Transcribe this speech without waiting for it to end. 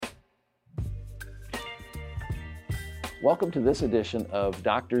Welcome to this edition of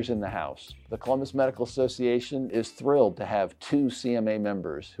Doctors in the House. The Columbus Medical Association is thrilled to have two CMA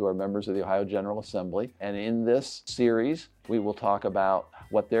members who are members of the Ohio General Assembly. And in this series, we will talk about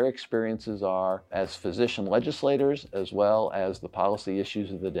what their experiences are as physician legislators, as well as the policy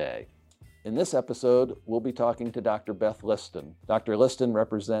issues of the day. In this episode, we'll be talking to Dr. Beth Liston. Dr. Liston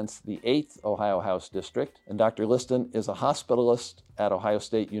represents the 8th Ohio House District, and Dr. Liston is a hospitalist at Ohio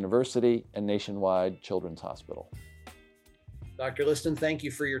State University and Nationwide Children's Hospital. Dr. Liston, thank you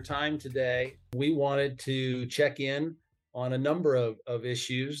for your time today. We wanted to check in on a number of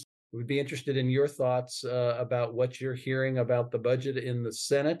issues. We'd be interested in your thoughts about what you're hearing about the budget in the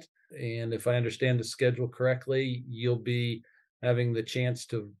Senate. And if I understand the schedule correctly, you'll be having the chance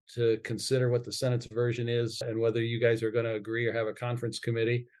to consider what the Senate's version is and whether you guys are going to agree or have a conference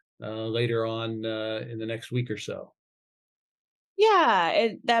committee later on in the next week or so. Yeah,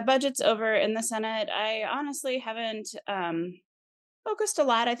 that budget's over in the Senate. I honestly haven't focused a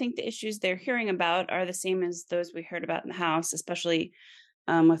lot. I think the issues they're hearing about are the same as those we heard about in the House, especially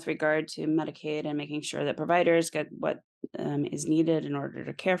with regard to Medicaid and making sure that providers get what is needed in order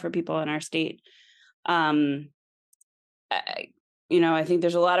to care for people in our state. I think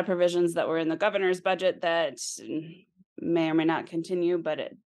there's a lot of provisions that were in the governor's budget that may or may not continue,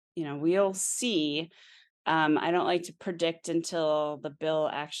 but we'll see. I don't like to predict until the bill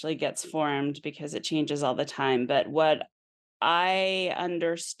actually gets formed because it changes all the time. But what I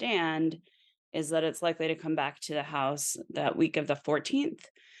understand is that it's likely to come back to the House that week of the 14th.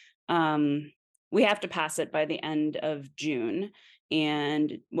 We have to pass it by the end of June.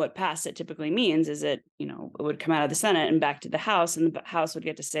 And what pass it typically means is it would come out of the Senate and back to the House, and the House would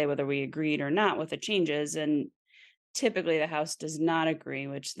get to say whether we agreed or not with the changes. And typically the House does not agree,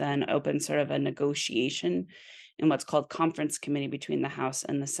 which then opens sort of a negotiation in what's called conference committee between the House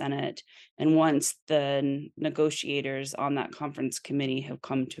and the Senate. And once the negotiators on that conference committee have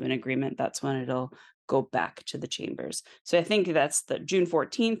come to an agreement, that's when it'll go back to the chambers. So I think that's the June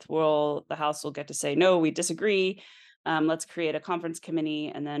 14th, the House will get to say, no, we disagree. Let's create a conference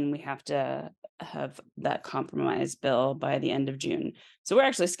committee, and then we have to have that compromise bill by the end of June. So we're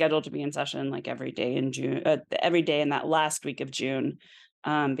actually scheduled to be in session like every day in June, every day in that last week of June,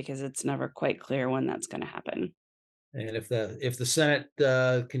 because it's never quite clear when that's going to happen. And if the Senate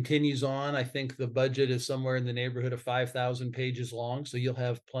continues on, I think the budget is somewhere in the neighborhood of 5,000 pages long, so you'll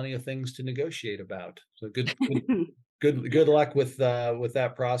have plenty of things to negotiate about. So good luck with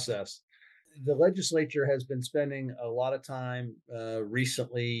that process. The legislature has been spending a lot of time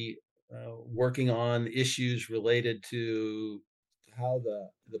recently working on issues related to how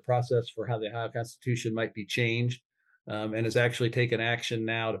the process for how the Ohio Constitution might be changed, and has actually taken action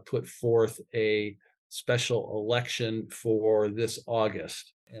now to put forth a special election for this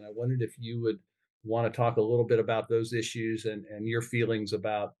August. And I wondered if you would want to talk a little bit about those issues and your feelings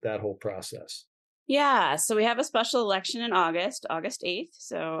about that whole process. Yeah, so we have a special election in August 8th.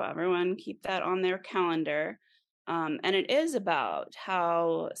 So everyone keep that on their calendar. And it is about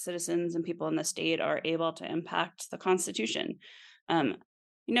how citizens and people in the state are able to impact the Constitution.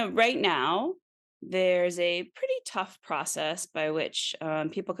 Right now, there's a pretty tough process by which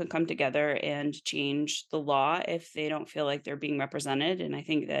people can come together and change the law if they don't feel like they're being represented. And I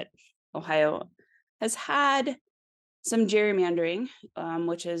think that Ohio has had some gerrymandering,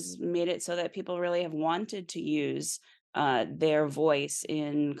 which has made it so that people really have wanted to use their voice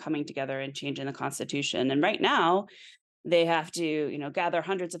in coming together and changing the Constitution. And right now, they have to, gather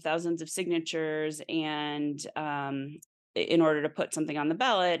hundreds of thousands of signatures and in order to put something on the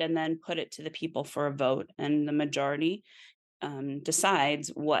ballot and then put it to the people for a vote. And the majority decides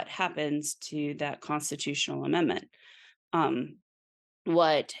what happens to that constitutional amendment.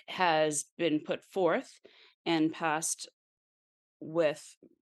 What has been put forth and passed with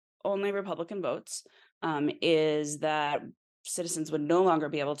only Republican votes is that citizens would no longer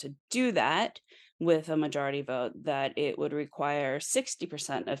be able to do that with a majority vote, that it would require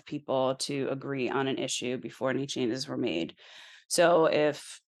 60% of people to agree on an issue before any changes were made. So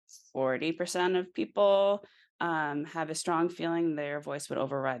if 40% of people have a strong feeling, their voice would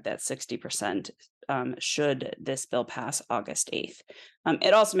override that 60% should this bill pass August 8th.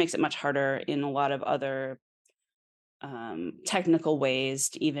 It also makes it much harder in a lot of other technical ways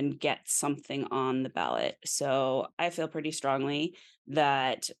to even get something on the ballot. So I feel pretty strongly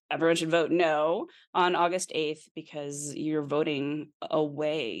that everyone should vote no on August 8th because you're voting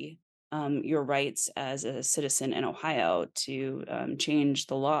away your rights as a citizen in Ohio to change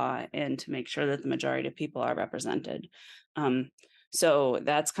the law and to make sure that the majority of people are represented. So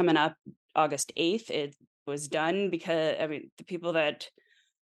that's coming up August 8th. It was done because the people that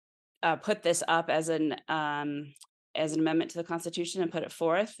put this up as an as an amendment to the Constitution and put it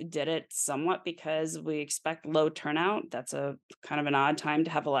forth. Did it somewhat because we expect low turnout. That's a kind of an odd time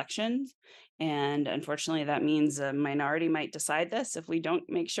to have elections. And unfortunately, that means a minority might decide this if we don't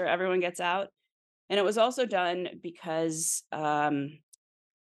make sure everyone gets out. And it was also done because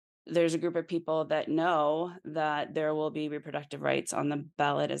there's a group of people that know that there will be reproductive rights on the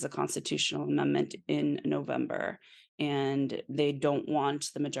ballot as a constitutional amendment in November. And they don't want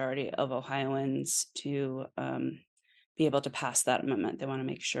the majority of Ohioans to be able to pass that amendment. They want to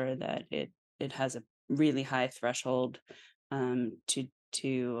make sure that it has a really high threshold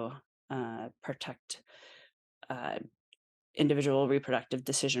to protect individual reproductive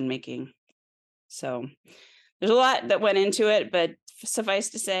decision making. So there's a lot that went into it, but suffice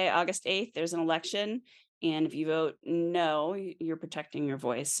to say, August 8th, there's an election. And if you vote no, you're protecting your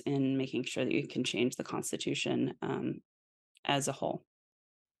voice and making sure that you can change the Constitution as a whole.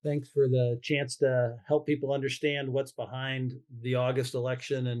 Thanks for the chance to help people understand what's behind the August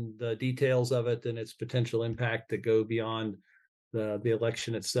election and the details of it and its potential impact that go beyond the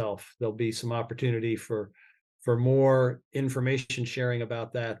election itself. There'll be some opportunity for more information sharing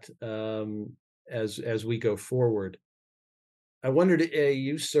about that as we go forward. I wondered,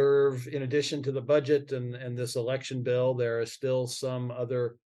 you serve, in addition to the budget and this election bill, there are still some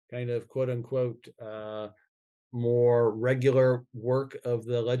other kind of quote unquote more regular work of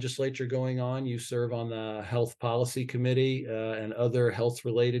the legislature going on. You serve on the Health Policy Committee and other health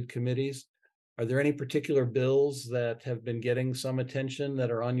related committees. Are there any particular bills that have been getting some attention that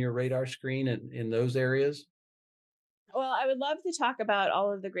are on your radar screen in those areas? Well, I would love to talk about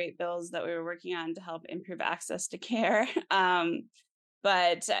all of the great bills that we were working on to help improve access to care.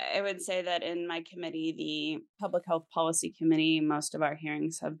 But I would say that in my committee, the Public Health Policy Committee, most of our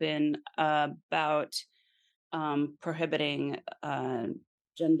hearings have been about prohibiting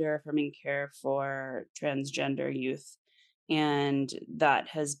gender affirming care for transgender youth. And that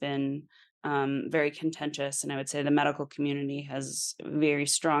has been very contentious. And I would say the medical community has very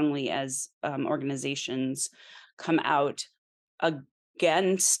strongly, as organizations, come out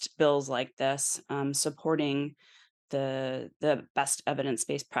against bills like this, supporting the best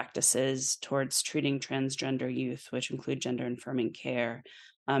evidence-based practices towards treating transgender youth, which include gender affirming care.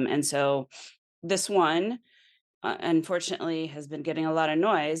 And so this one, unfortunately, has been getting a lot of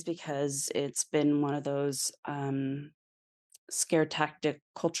noise because it's been one of those scare tactic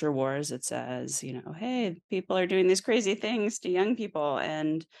culture wars. It says, hey, people are doing these crazy things to young people.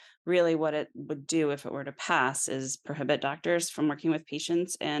 And really what it would do if it were to pass is prohibit doctors from working with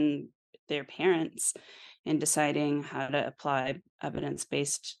patients and their parents in deciding how to apply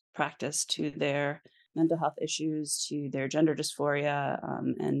evidence-based practice to their mental health issues, to their gender dysphoria,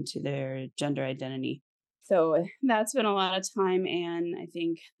 and to their gender identity. So that's been a lot of time, and I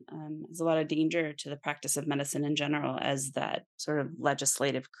think there's a lot of danger to the practice of medicine in general as that sort of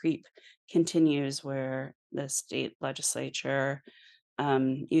legislative creep continues, where the state legislature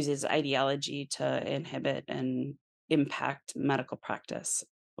uses ideology to inhibit and impact medical practice,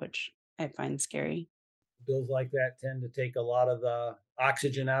 which I find scary. Bills like that tend to take a lot of the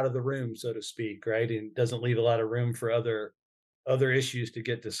oxygen out of the room, so to speak, right? And doesn't leave a lot of room for other issues to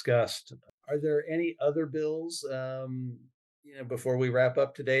get discussed. Are there any other bills, before we wrap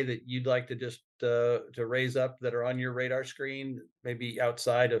up today, that you'd like to just to raise up that are on your radar screen, maybe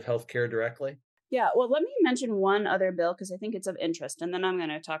outside of healthcare directly? Yeah, well, let me mention one other bill because I think it's of interest, and then I'm going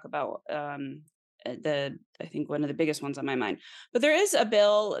to talk about I think one of the biggest ones on my mind. But there is a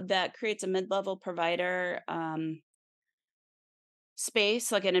bill that creates a mid-level provider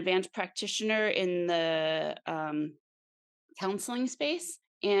space, like an advanced practitioner in the counseling space.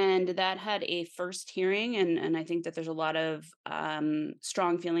 And that had a first hearing, and I think that there's a lot of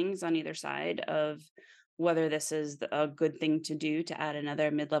strong feelings on either side of whether this is a good thing to do to add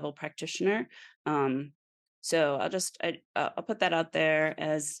another mid-level practitioner. So I'll put that out there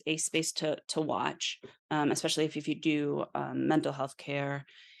as a space to watch, especially if you do mental health care,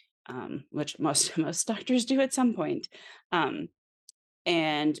 which most doctors do at some point,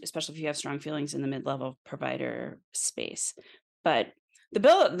 and especially if you have strong feelings in the mid-level provider space. But the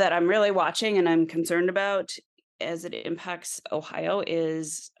bill that I'm really watching and I'm concerned about as it impacts Ohio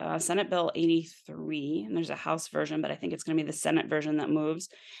is Senate Bill 83. And there's a House version, but I think it's going to be the Senate version that moves.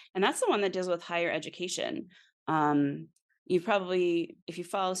 And that's the one that deals with higher education. You probably, if you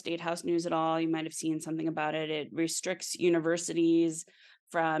follow State House news at all, you might have seen something about it. It restricts universities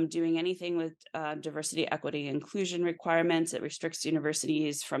from doing anything with diversity, equity, inclusion requirements. It restricts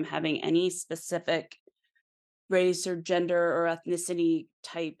universities from having any specific race or gender or ethnicity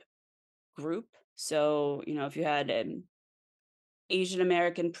type group. So, if you had Asian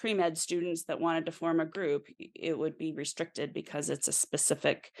American pre-med students that wanted to form a group, it would be restricted because it's a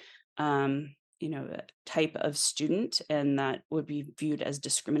specific type of student, and that would be viewed as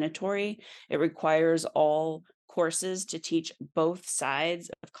discriminatory. It requires all courses to teach both sides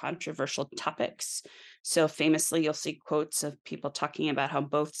of controversial topics. So famously, you'll see quotes of people talking about how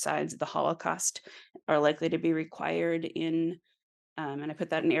both sides of the Holocaust are likely to be required in, and I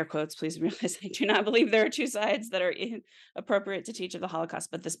put that in air quotes, please realize I do not believe there are two sides that are appropriate to teach of the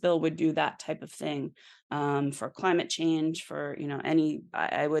Holocaust, but this bill would do that type of thing for climate change, for,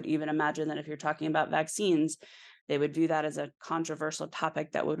 I would even imagine that if you're talking about vaccines, they would view that as a controversial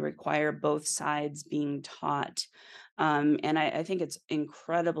topic that would require both sides being taught. And I think it's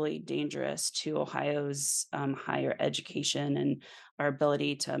incredibly dangerous to Ohio's higher education and our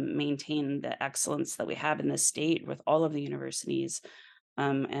ability to maintain the excellence that we have in this state with all of the universities.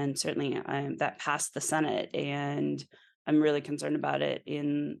 And certainly that passed the Senate, and I'm really concerned about it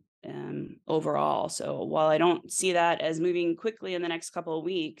in overall. So while I don't see that as moving quickly in the next couple of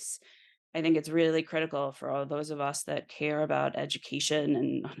weeks, I think it's really critical for all those of us that care about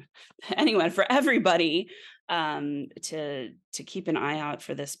education and for everybody, to keep an eye out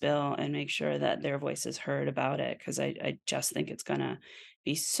for this bill and make sure that their voice is heard about it, because I just think it's going to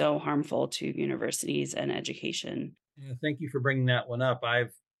be so harmful to universities and education. Yeah, thank you for bringing that one up.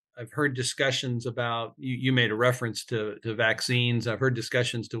 I've heard discussions about, you made a reference to vaccines. I've heard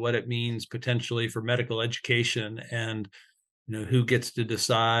discussions to what it means potentially for medical education, and who gets to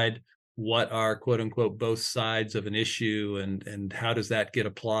decide what are quote unquote both sides of an issue, and how does that get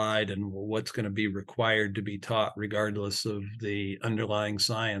applied, and what's going to be required to be taught regardless of the underlying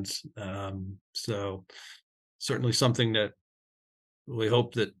science. So certainly something that we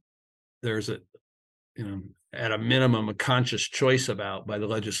hope that there's at a minimum a conscious choice about by the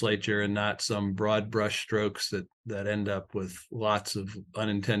legislature, and not some broad brush strokes that end up with lots of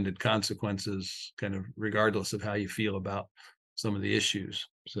unintended consequences, kind of regardless of how you feel about some of the issues.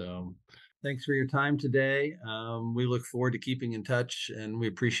 So thanks for your time today. We look forward to keeping in touch, and we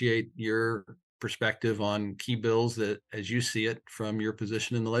appreciate your perspective on key bills that, as you see it from your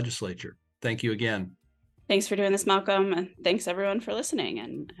position in the legislature. Thank you again. Thanks for doing this, Malcolm, and thanks everyone for listening,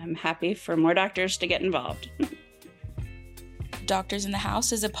 and I'm happy for more doctors to get involved. Doctors in the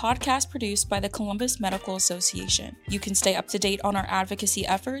House is a podcast produced by the Columbus Medical Association. You can stay up to date on our advocacy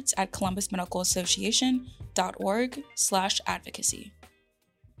efforts at columbusmedicalassociation.org/advocacy.